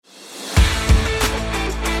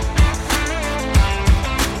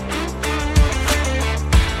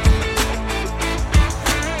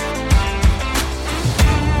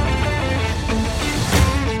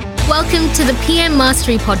to the PM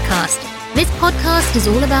Mastery Podcast. This podcast is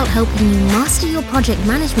all about helping you master your project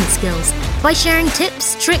management skills by sharing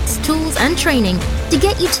tips, tricks, tools, and training to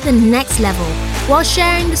get you to the next level, while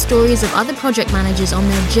sharing the stories of other project managers on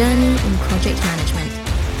their journey in project management.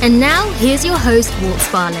 And now, here's your host, Walt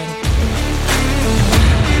Sparling.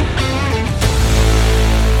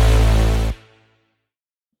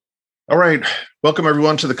 All right. Welcome,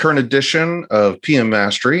 everyone, to the current edition of PM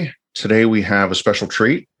Mastery. Today, we have a special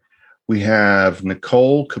treat. We have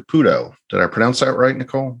Nicole Caputo. Did I pronounce that right,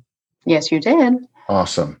 Nicole? Yes, you did.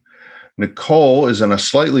 Awesome. Nicole is in a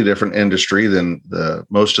slightly different industry than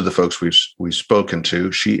most of the folks we've spoken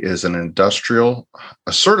to. She is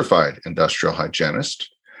a certified industrial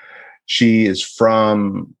hygienist. She is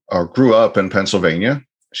grew up in Pennsylvania.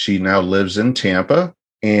 She now lives in Tampa,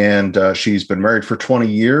 and she's been married for 20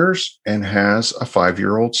 years and has a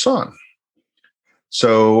 5-year-old son.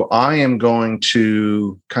 So I am going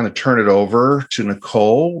to kind of turn it over to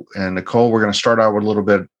Nicole. And Nicole, we're going to start out with a little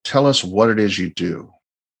bit. Tell us what it is you do.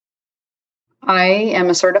 I am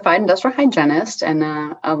a certified industrial hygienist, and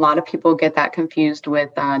a lot of people get that confused with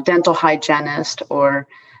dental hygienist or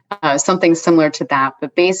something similar to that.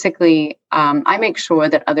 But basically, I make sure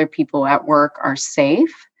that other people at work are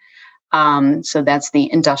safe. So that's the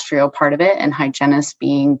industrial part of it, and hygienist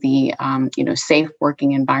being the safe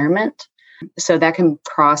working environment. So that can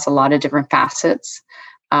cross a lot of different facets,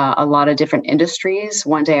 a lot of different industries.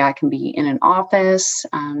 One day I can be in an office,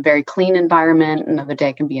 very clean environment. Another day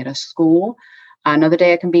I can be at a school. Another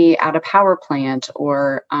day I can be at a power plant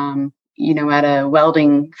or, at a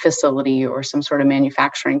welding facility or some sort of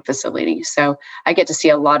manufacturing facility. So I get to see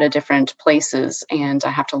a lot of different places, and I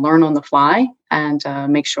have to learn on the fly and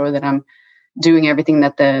make sure that I'm doing everything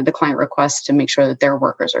that the client requests to make sure that their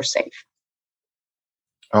workers are safe.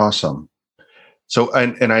 Awesome. So,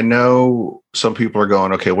 and I know some people are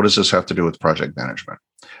going, okay, what does this have to do with project management?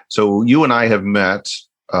 So you and I have met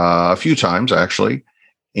a few times, actually,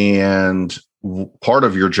 and part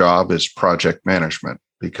of your job is project management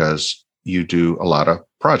because you do a lot of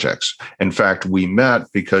projects. In fact, we met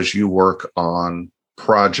because you work on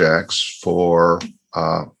projects for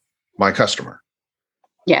my customer.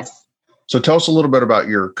 Yes. So tell us a little bit about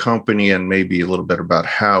your company and maybe a little bit about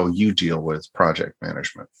how you deal with project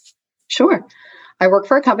management. Sure. I work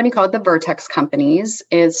for a company called the Vertex Companies.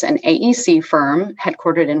 It's an AEC firm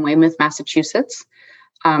headquartered in Weymouth, Massachusetts.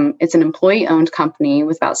 It's an employee-owned company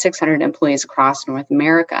with about 600 employees across North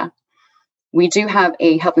America. We do have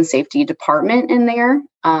a health and safety department in there,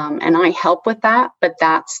 and I help with that, but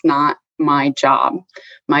that's not my job.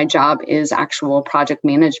 My job is actual project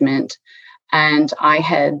management, and I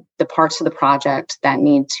head the parts of the project that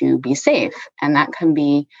need to be safe, and that can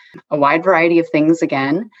be a wide variety of things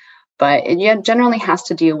again. But it generally has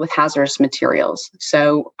to deal with hazardous materials.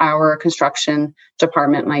 So our construction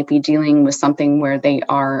department might be dealing with something where they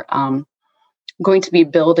are going to be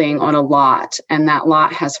building on a lot, and that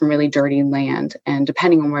lot has some really dirty land. And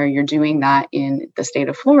depending on where you're doing that in the state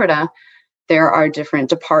of Florida, there are different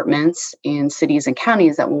departments in cities and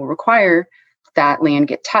counties that will require that land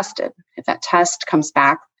get tested. If that test comes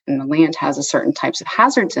back and the land has a certain types of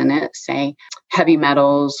hazards in it, say heavy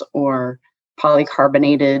metals or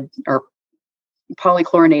polycarbonated or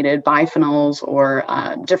polychlorinated biphenyls or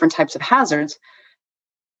different types of hazards,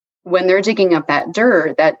 when they're digging up that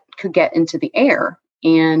dirt, that could get into the air.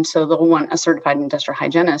 And so they'll want a certified industrial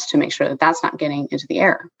hygienist to make sure that that's not getting into the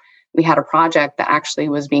air. We had a project that actually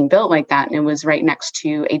was being built like that, and it was right next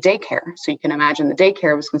to a daycare. So you can imagine the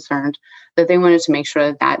daycare was concerned that they wanted to make sure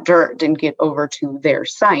that that dirt didn't get over to their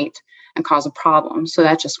site and cause a problem. So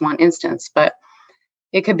that's just one instance. But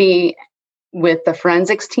it could be with the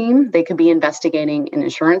forensics team, they could be investigating an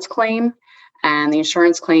insurance claim, and the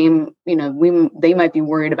insurance claim, they might be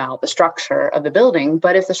worried about the structure of the building,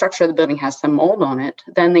 but if the structure of the building has some mold on it,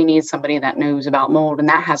 then they need somebody that knows about mold and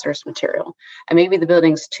that hazardous material. And maybe the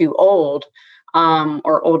building's too old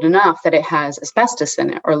or old enough that it has asbestos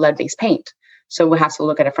in it or lead-based paint. So we'll have to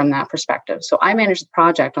look at it from that perspective. So I manage the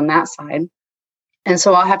project on that side. And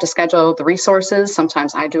so I'll have to schedule the resources.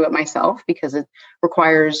 Sometimes I do it myself because it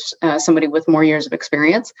requires somebody with more years of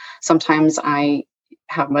experience. Sometimes I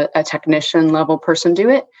have a technician level person do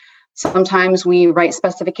it. Sometimes we write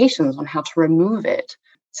specifications on how to remove it.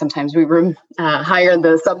 Sometimes we hire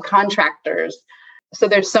the subcontractors. So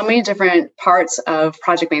there's so many different parts of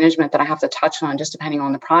project management that I have to touch on just depending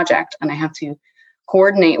on the project. And I have to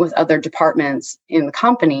coordinate with other departments in the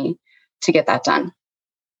company to get that done.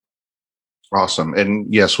 Awesome.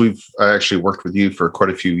 And yes, I actually worked with you for quite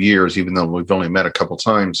a few years, even though we've only met a couple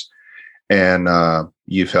times. And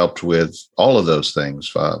you've helped with all of those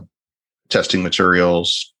things, testing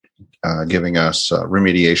materials, giving us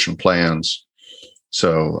remediation plans.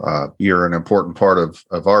 So you're an important part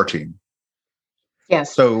of our team.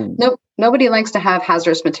 Yes. So nobody likes to have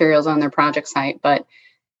hazardous materials on their project site, but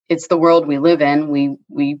it's the world we live in.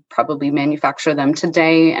 We probably manufacture them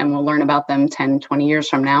today and we'll learn about them 10, 20 years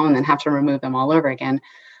from now and then have to remove them all over again.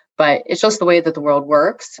 But it's just the way that the world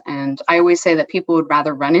works. And I always say that people would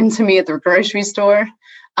rather run into me at the grocery store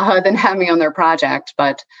than have me on their project.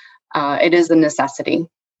 But it is a necessity.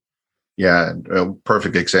 Yeah, a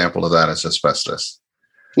perfect example of that is asbestos.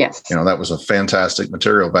 Yes. That was a fantastic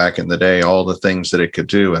material back in the day, all the things that it could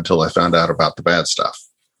do until I found out about the bad stuff.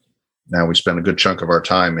 Now we spend a good chunk of our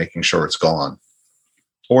time making sure it's gone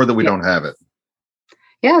or that we don't have it.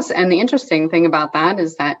 Yes. And the interesting thing about that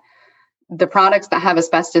is that the products that have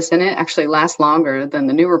asbestos in it actually last longer than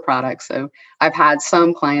the newer products. So I've had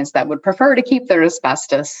some clients that would prefer to keep their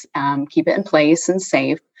asbestos, keep it in place and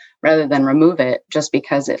safe rather than remove it just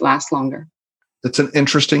because it lasts longer. It's an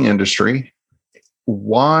interesting industry.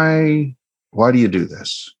 Why do you do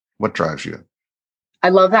this? What drives you? I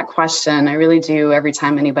love that question. I really do every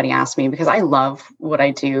time anybody asks me because I love what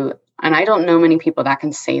I do. And I don't know many people that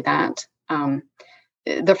can say that.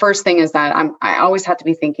 The first thing is that I always have to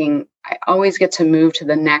be thinking, I always get to move to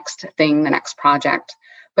the next thing, the next project.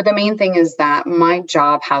 But the main thing is that my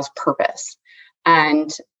job has purpose.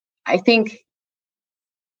 And I think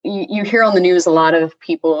you hear on the news a lot of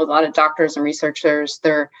people, a lot of doctors and researchers,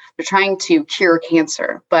 they're trying to cure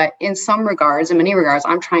cancer. But in many regards,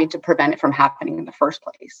 I'm trying to prevent it from happening in the first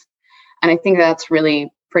place. And I think that's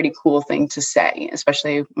really pretty cool thing to say,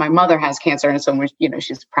 especially my mother has cancer. And so,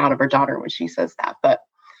 she's proud of her daughter when she says that. But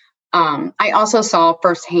I also saw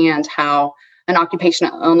firsthand how an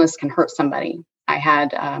occupational illness can hurt somebody. I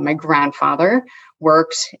had my grandfather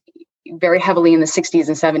worked very heavily in the 60s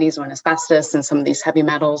and 70s when asbestos and some of these heavy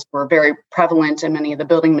metals were very prevalent in many of the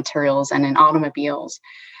building materials and in automobiles.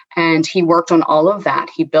 And he worked on all of that.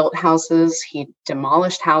 He built houses, he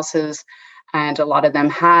demolished houses, and a lot of them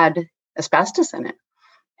had asbestos in it.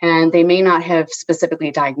 And they may not have specifically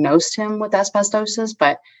diagnosed him with asbestosis,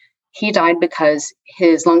 but he died because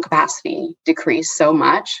his lung capacity decreased so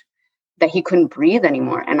much that he couldn't breathe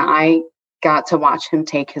anymore. And I got to watch him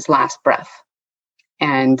take his last breath.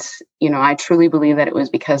 And, I truly believe that it was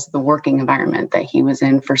because of the working environment that he was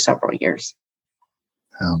in for several years.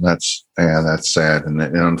 Oh, that's sad and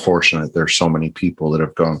unfortunate. There's so many people that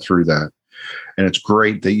have gone through that. And it's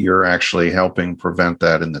great that you're actually helping prevent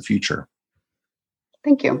that in the future.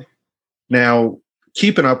 Thank you. Now,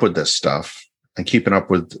 keeping up with this stuff and keeping up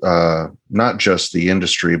with not just the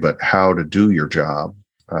industry, but how to do your job,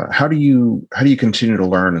 how do you continue to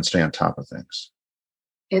learn and stay on top of things?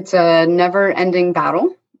 It's a never-ending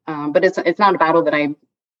battle, but it's not a battle that I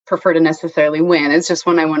prefer to necessarily win. It's just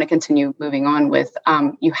one I want to continue moving on with.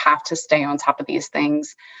 You have to stay on top of these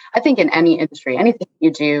things. I think in any industry, anything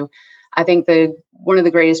you do, I think one of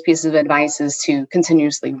the greatest pieces of advice is to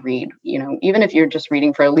continuously read. Even if you're just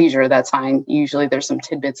reading for leisure, that's fine. Usually there's some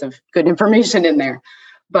tidbits of good information in there,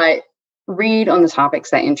 but read on the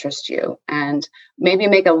topics that interest you and maybe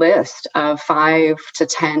make a list of 5 to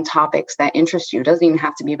 10 topics that interest you. It doesn't even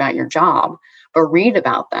have to be about your job, but read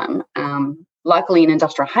about them. Luckily in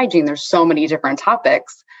industrial hygiene, there's so many different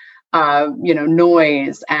topics,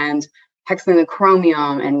 noise and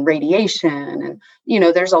hexachromium and radiation. And,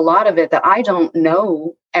 there's a lot of it that I don't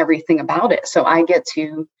know everything about it. So I get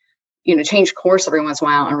to, change course every once in a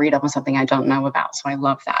while and read up on something I don't know about. So I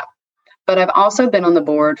love that. But I've also been on the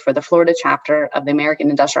board for the Florida chapter of the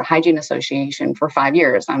American Industrial Hygiene Association for 5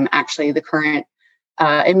 years. I'm actually the current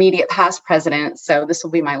immediate past president. So this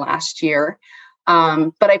will be my last year.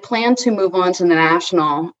 But I plan to move on to the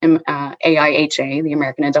national AIHA, the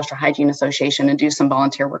American Industrial Hygiene Association, and do some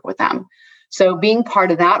volunteer work with them. So being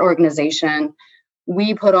part of that organization,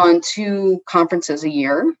 we put on 2 conferences a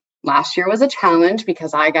year. Last year was a challenge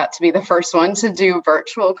because I got to be the first one to do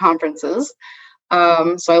virtual conferences.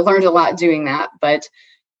 So I learned a lot doing that, but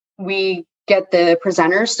we get the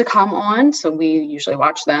presenters to come on. So we usually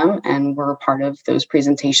watch them and we're part of those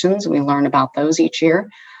presentations. We learn about those each year.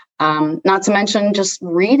 Not to mention just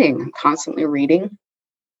reading. I'm constantly reading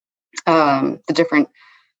the different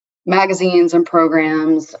magazines and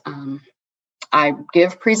programs. I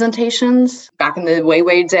give presentations. Back in the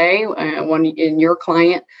way day, when in your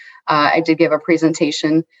client, I did give a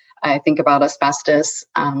presentation, I think, about asbestos.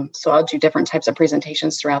 So I'll do different types of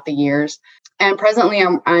presentations throughout the years. And presently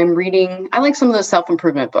I'm reading, I like some of those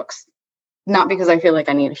self-improvement books. Not because I feel like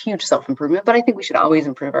I need a huge self-improvement, but I think we should always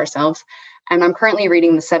improve ourselves. And I'm currently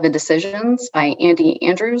reading The 7 Decisions by Andy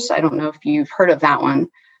Andrews. I don't know if you've heard of that one.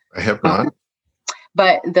 I have not.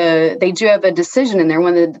 But they do have a decision in there.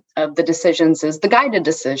 One of the decisions is the guided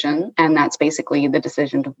decision, and that's basically the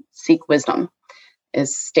decision to seek wisdom. It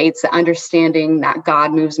states that understanding that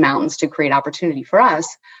God moves mountains to create opportunity for us,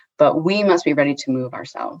 but we must be ready to move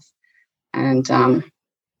ourselves. And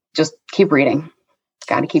just keep reading.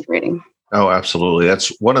 Got to keep reading. Oh, absolutely. That's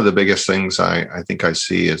one of the biggest things I think I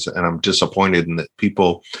see is, and I'm disappointed in that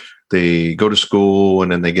people, they go to school and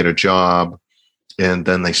then they get a job and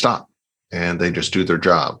then they stop and they just do their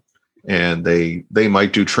job. And they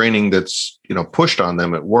might do training that's, pushed on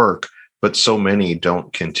them at work, but so many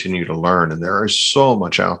don't continue to learn. And there is so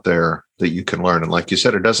much out there that you can learn. And like you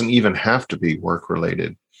said, it doesn't even have to be work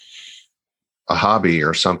related, a hobby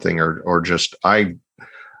or something, or just, I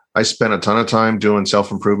spent a ton of time doing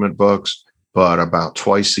self-improvement books, but about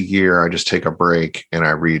twice a year, I just take a break and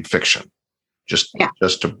I read fiction just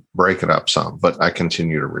to break it up some, but I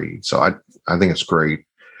continue to read. So I think it's great.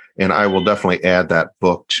 And I will definitely add that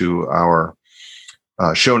book to our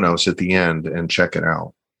show notes at the end and check it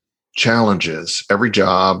out. Challenges. Every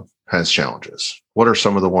job has challenges. What are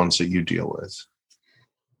some of the ones that you deal with?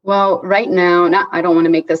 Well, right now, I don't want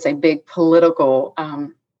to make this a big political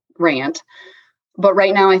rant, but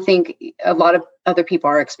right now I think a lot of other people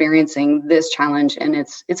are experiencing this challenge, and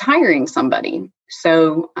it's hiring somebody.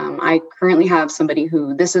 So I currently have somebody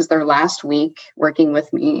who this is their last week working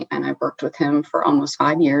with me, and I've worked with him for almost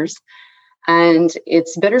 5 years. And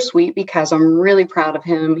it's bittersweet because I'm really proud of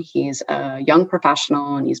him. He's a young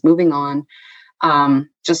professional and he's moving on.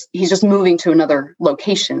 He's just moving to another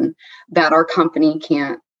location that our company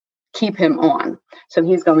can't keep him on. So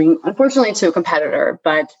he's going, unfortunately, to a competitor,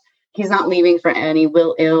 but he's not leaving for any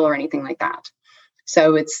ill or anything like that.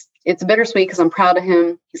 So it's bittersweet because I'm proud of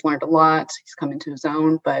him. He's learned a lot. He's come into his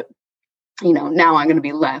own, but now I'm going to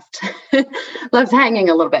be left hanging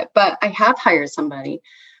a little bit. But I have hired somebody.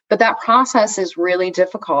 But that process is really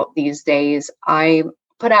difficult these days. I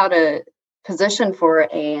put out a position for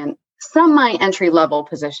a semi-entry level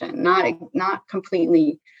position, not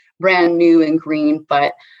completely brand new and green,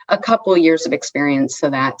 but a couple of years of experience so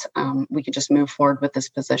that we could just move forward with this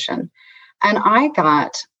position. And I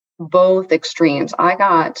got both extremes. I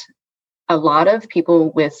got a lot of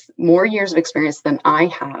people with more years of experience than I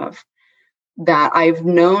have that I've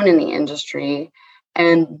known in the industry,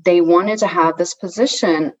 and they wanted to have this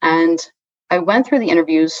position. And I went through the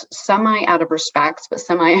interviews, semi out of respect, but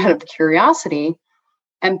semi out of curiosity.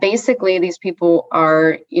 And basically these people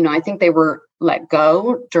are, I think they were let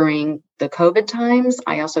go during the COVID times.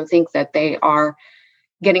 I also think that they are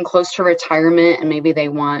getting close to retirement and maybe they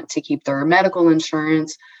want to keep their medical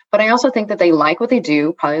insurance. But I also think that they like what they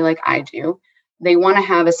do, probably like I do. They want to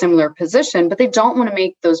have a similar position, but they don't want to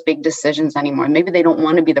make those big decisions anymore. Maybe they don't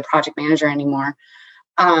want to be the project manager anymore.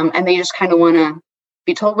 And they just kind of want to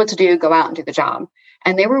be told what to do, go out and do the job.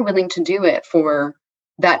 And they were willing to do it for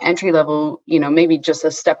that entry level, maybe just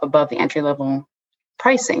a step above the entry level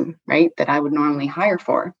pricing, right, that I would normally hire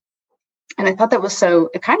for. And I thought that was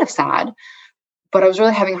kind of sad, but I was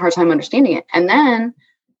really having a hard time understanding it. And then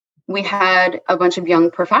we had a bunch of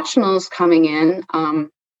young professionals coming in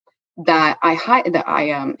that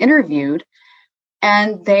I interviewed,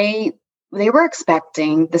 and they were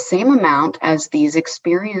expecting the same amount as these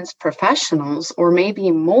experienced professionals, or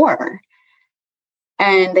maybe more.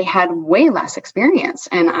 And they had way less experience.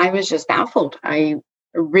 And I was just baffled. I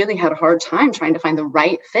really had a hard time trying to find the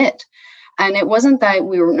right fit. And it wasn't that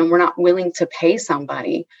we're not willing to pay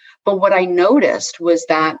somebody, but what I noticed was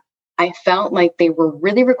that I felt like they were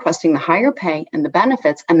really requesting the higher pay and the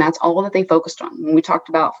benefits, and that's all that they focused on. When we talked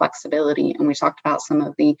about flexibility and we talked about some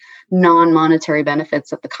of the non-monetary benefits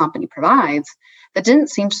that the company provides, that didn't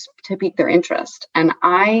seem to pique their interest. And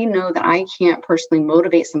I know that I can't personally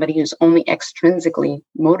motivate somebody who's only extrinsically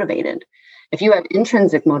motivated. If you have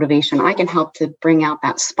intrinsic motivation, I can help to bring out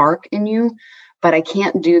that spark in you, but I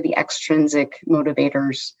can't do the extrinsic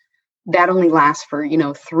motivators. That only lasts for,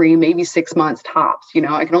 3, maybe 6 months tops.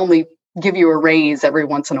 I can only give you a raise every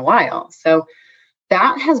once in a while. So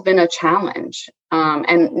that has been a challenge.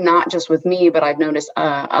 And not just with me, but I've noticed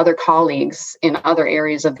other colleagues in other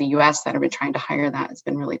areas of the US that have been trying to hire that. It's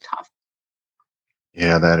been really tough.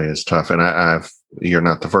 Yeah, that is tough. And you're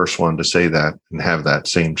not the first one to say that and have that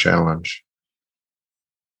same challenge.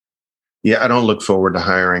 Yeah, I don't look forward to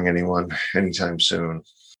hiring anyone anytime soon.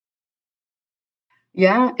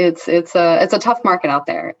 Yeah, it's a tough market out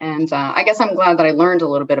there, and I guess I'm glad that I learned a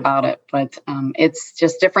little bit about it. But it's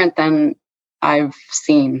just different than I've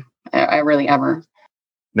seen. I really ever.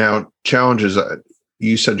 Now, challenges.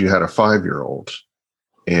 You said you had a 5-year-old,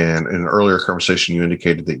 and in an earlier conversation, you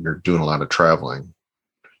indicated that you're doing a lot of traveling.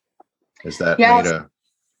 Is that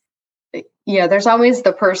Yeah, there's always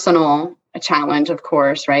the personal challenge, of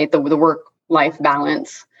course, right? The work-life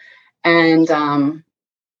balance. And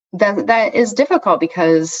that is difficult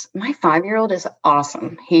because my 5-year-old is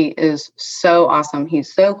awesome. He is so awesome.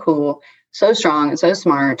 He's so cool, so strong, and so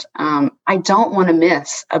smart. I don't want to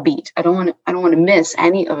miss a beat. I don't want to miss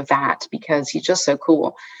any of that because he's just so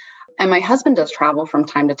cool. And my husband does travel from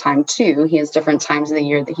time to time too. He has different times of the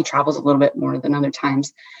year that he travels a little bit more than other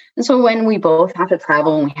times. And so when we both have to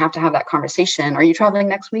travel and we have to have that conversation, are you traveling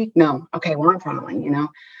next week? No. Okay, well, I'm traveling,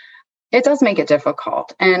 it does make it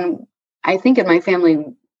difficult. And I think in my family,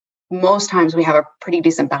 most times we have a pretty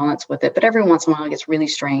decent balance with it, but every once in a while it gets really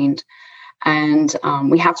strained. And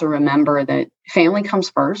we have to remember that family comes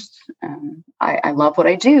first. I love what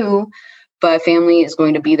I do, but family is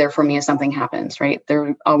going to be there for me if something happens, right?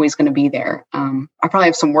 They're always going to be there. I probably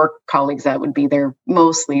have some work colleagues that would be there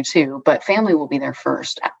mostly too, but family will be there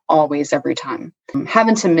first, always, every time.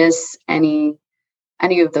 Having to miss any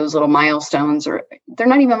of those little milestones, or they're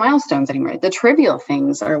not even milestones anymore. The trivial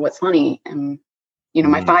things are what's funny. And,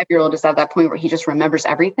 my 5-year-old is at that point where he just remembers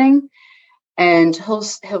everything. And he'll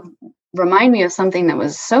remind me of something that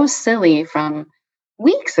was so silly from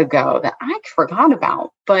weeks ago that I forgot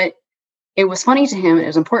about, but it was funny to him. It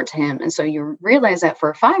was important to him. And so you realize that for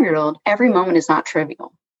a 5-year-old, every moment is not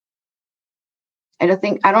trivial. I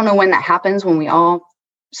don't know when that happens, when we all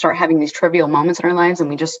start having these trivial moments in our lives and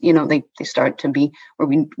we just, they start to be where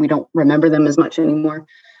we don't remember them as much anymore.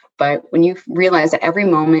 But when you realize that every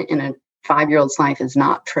moment in a 5-year-old's life is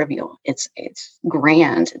not trivial, it's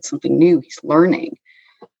grand, it's something new, he's learning.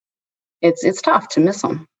 It's tough to miss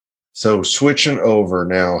them. So switching over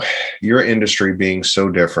now, your industry being so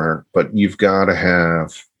different, but you've got to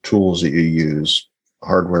have tools that you use,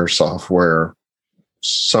 hardware, software,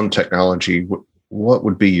 some technology. What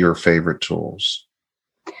would be your favorite tools?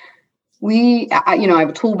 I have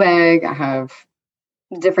a tool bag. I have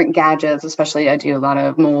different gadgets, especially I do a lot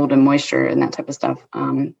of mold and moisture and that type of stuff.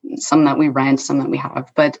 Some that we rent, some that we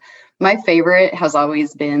have. But my favorite has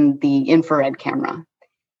always been the infrared camera.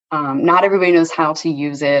 Not everybody knows how to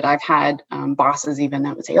use it. I've had bosses even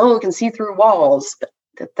that would say, it can see through walls,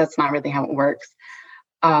 but that's not really how it works.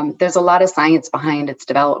 There's a lot of science behind its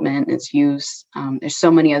development, its use. There's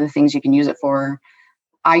so many other things you can use it for.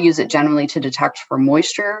 I use it generally to detect for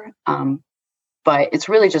moisture, but it's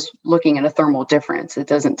really just looking at a thermal difference. It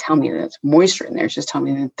doesn't tell me that it's moisture in there. It's just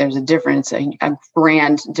telling me that there's a difference, a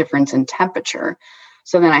grand difference in temperature.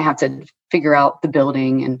 So then I have to figure out the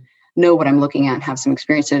building and know what I'm looking at and have some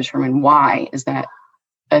experience to determine why is that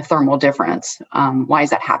a thermal difference? Why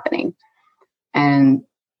is that happening? And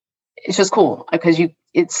it's just cool because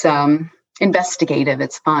it's investigative,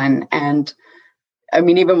 it's fun. And I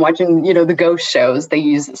mean, even watching, the ghost shows, they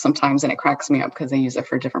use it sometimes and it cracks me up because they use it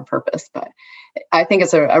for a different purpose. But I think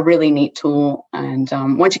it's a really neat tool. And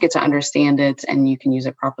once you get to understand it and you can use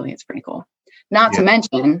it properly, it's pretty cool. Not to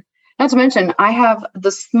mention, I have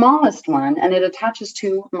the smallest one and it attaches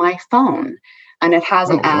to my phone and it has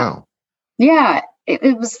an app. Wow. Yeah,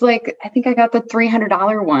 it was like, I think I got the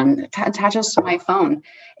 $300 one that attaches to my phone.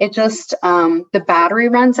 It just, the battery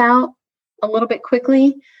runs out a little bit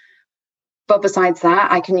quickly. But besides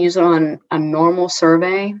that, I can use it on a normal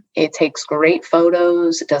survey. It takes great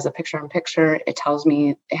photos. It does a picture-in-picture. It tells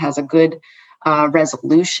me it has a good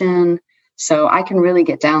resolution. So I can really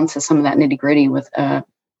get down to some of that nitty-gritty with a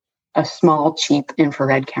small, cheap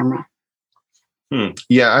infrared camera.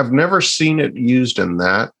 Yeah, I've never seen it used in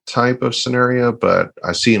that type of scenario, but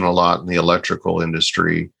I've seen a lot in the electrical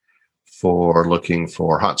industry for looking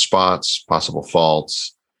for hot spots, possible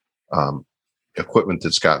faults, equipment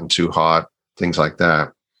that's gotten too hot, things like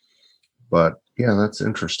that. But yeah, that's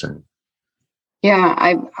interesting. Yeah,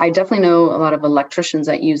 I definitely know a lot of electricians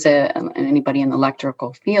that use it and anybody in the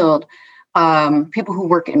electrical field. People who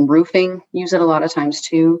work in roofing use it a lot of times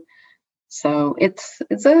too. So it's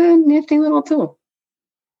a nifty little tool.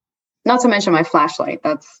 Not to mention my flashlight.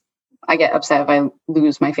 I get upset if I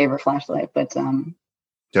lose my favorite flashlight, but do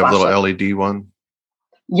you have a little LED one?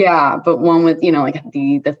 Yeah, but one with, like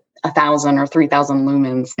the 1,000 or 3,000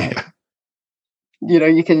 lumens. That,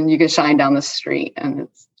 you can shine down the street and it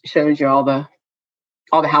shows you all the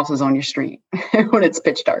houses on your street when it's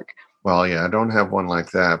pitch dark. Well, yeah, I don't have one like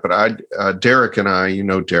that, but Derek and I,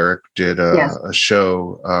 Derek did a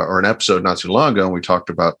show or an episode not too long ago, and we talked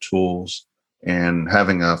about tools, and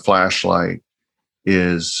having a flashlight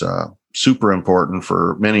is super important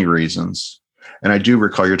for many reasons. And I do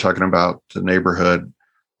recall you're talking about the neighborhood.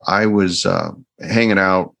 I was hanging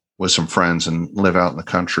out with some friends and live out in the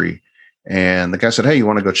country. And the guy said, "Hey, you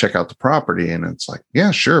want to go check out the property?" And it's like,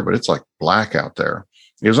 "Yeah, sure." But it's like black out there.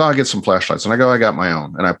 He goes, I'll get some flashlights. And I go, I got my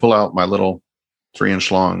own. And I pull out my little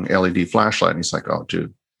 3-inch long LED flashlight. And he's like, oh,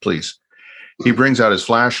 dude, please. He brings out his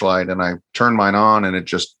flashlight and I turn mine on and it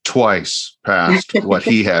just twice passed what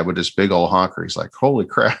he had with this big old honker. He's like, holy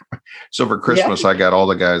crap. So for Christmas, I got all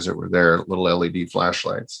the guys that were there little LED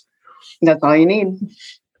flashlights. That's all you need.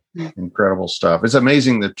 Incredible stuff. It's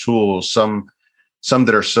amazing the tools, some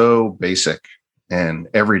that are so basic and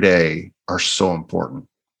everyday are so important.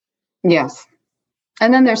 Yes.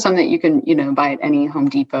 And then there's some that you can, buy at any Home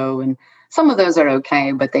Depot, and some of those are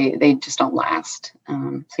okay, but they just don't last.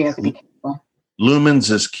 So you have to be careful. Lumens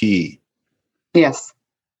is key. Yes.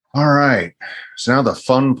 All right. So now the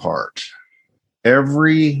fun part.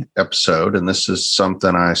 Every episode, and this is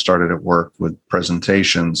something I started at work with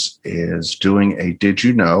presentations, is doing a Did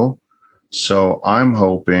You Know? So I'm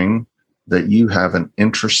hoping that you have an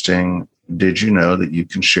interesting Did You Know that you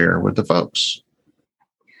can share with the folks.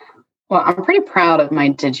 Well, I'm pretty proud of my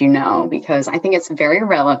Did You Know, because I think it's very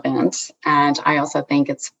relevant, and I also think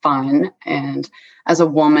it's fun. And as a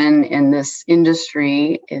woman in this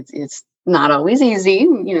industry, it's not always easy.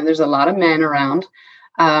 There's a lot of men around.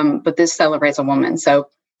 But this celebrates a woman. So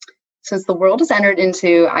since the world has entered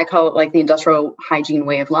into, I call it like the industrial hygiene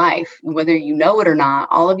way of life, whether you know it or not,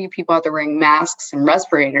 all of you people out there wearing masks and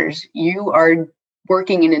respirators, you are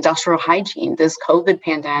working in industrial hygiene. This COVID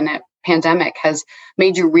pandemic has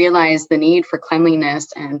made you realize the need for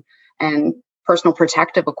cleanliness and personal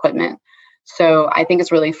protective equipment. So I think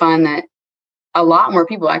it's really fun that a lot more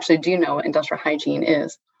people actually do know what industrial hygiene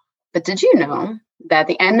is. But did you know that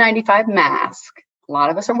the N95 mask, a lot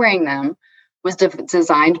of us are wearing them, was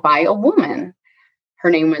designed by a woman? Her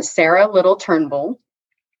name was Sarah Little Turnbull,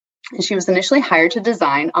 and she was initially hired to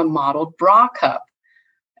design a modeled bra cup.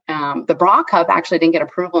 The bra cup actually didn't get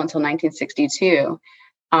approval until 1962,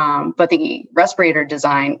 but the respirator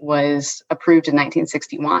design was approved in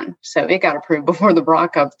 1961. So it got approved before the bra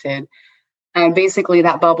cup did. And basically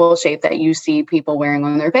that bubble shape that you see people wearing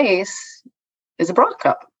on their face is a bra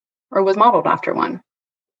cup, or was modeled after one.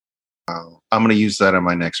 Wow. I'm going to use that in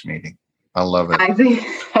my next meeting. I love it. I think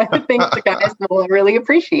the guys will really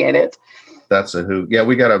appreciate it. That's a hoot. Yeah,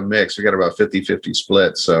 we got a mix. We got about 50-50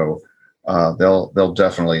 split. So they'll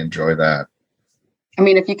definitely enjoy that. I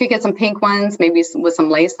mean, if you could get some pink ones, maybe with some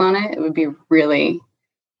lace on it, it would be really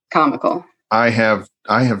comical. I have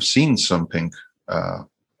seen some pink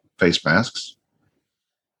face masks.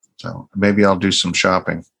 So maybe I'll do some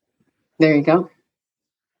shopping. There you go.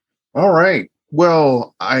 All right.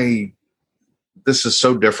 Well, this is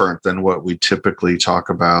so different than what we typically talk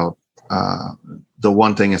about. The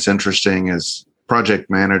one thing that's interesting is project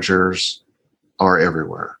managers are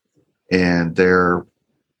everywhere, and they're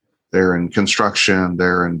in construction,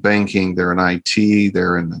 they're in banking, they're in IT,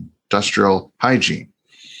 they're in industrial hygiene.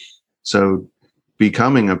 So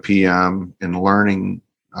becoming a PM and learning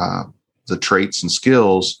the traits and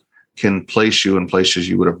skills can place you in places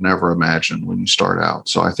you would have never imagined when you start out.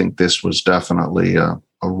 So I think this was definitely a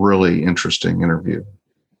really interesting interview.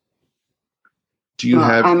 Do you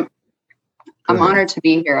have? I'm honored to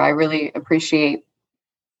be here. I really appreciate,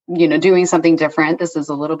 doing something different. This is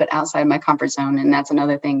a little bit outside my comfort zone. And that's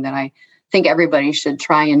another thing that I think everybody should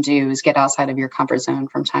try and do, is get outside of your comfort zone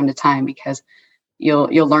from time to time, because you'll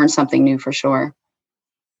learn something new for sure.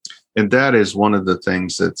 And that is one of the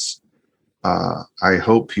things that's, I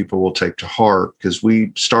hope people will take to heart, because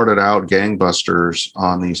we started out gangbusters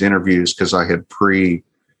on these interviews because I had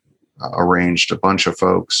arranged a bunch of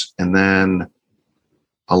folks. And then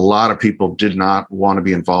a lot of people did not want to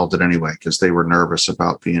be involved in anyway, because they were nervous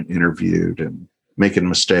about being interviewed and making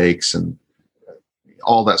mistakes, and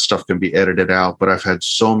all that stuff can be edited out. But I've had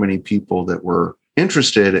so many people that were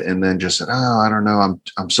interested and then just said, oh, I don't know,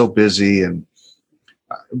 I'm so busy. And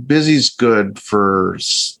busy's good for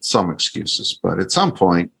some excuses, but at some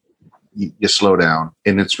point you slow down,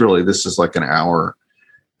 and this is like an hour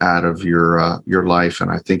out of your life. And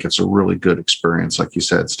I think it's a really good experience. Like you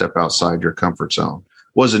said, step outside your comfort zone.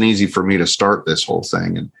 It wasn't easy for me to start this whole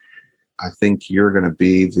thing. And I think you're going to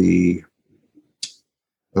be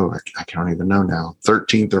I can't even know now,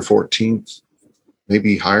 13th or 14th,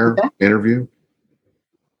 maybe higher interview.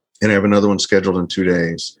 And I have another one scheduled in 2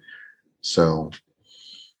 days. So,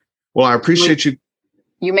 well, I appreciate you.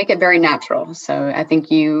 You make it very natural. So I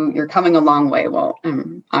think you're coming a long way. Well,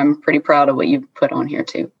 I'm pretty proud of what you've put on here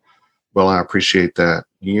too. Well, I appreciate that.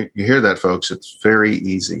 You hear that, folks? It's very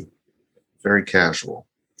easy, very casual.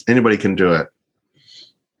 Anybody can do it.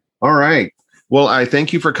 All right. Well, I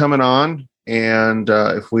thank you for coming on. And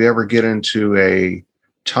if we ever get into a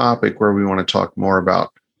topic where we want to talk more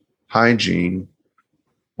about hygiene,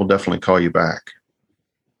 we'll definitely call you back.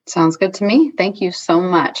 Sounds good to me. Thank you so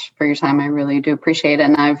much for your time. I really do appreciate it.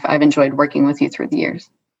 And I've enjoyed working with you through the years.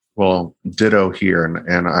 Well, ditto here.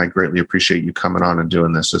 And I greatly appreciate you coming on and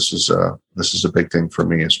doing this. This is a big thing for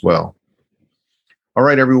me as well. All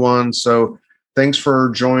right, everyone. So thanks for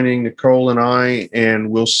joining Nicole and I, and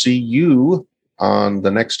we'll see you on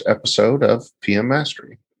the next episode of PM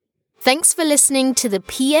Mastery. Thanks for listening to the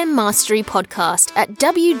PM Mastery podcast at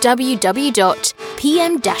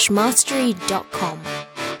www.pm-mastery.com.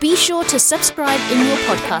 Be sure to subscribe in your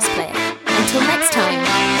podcast player. Until next time,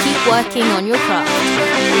 keep working on your craft.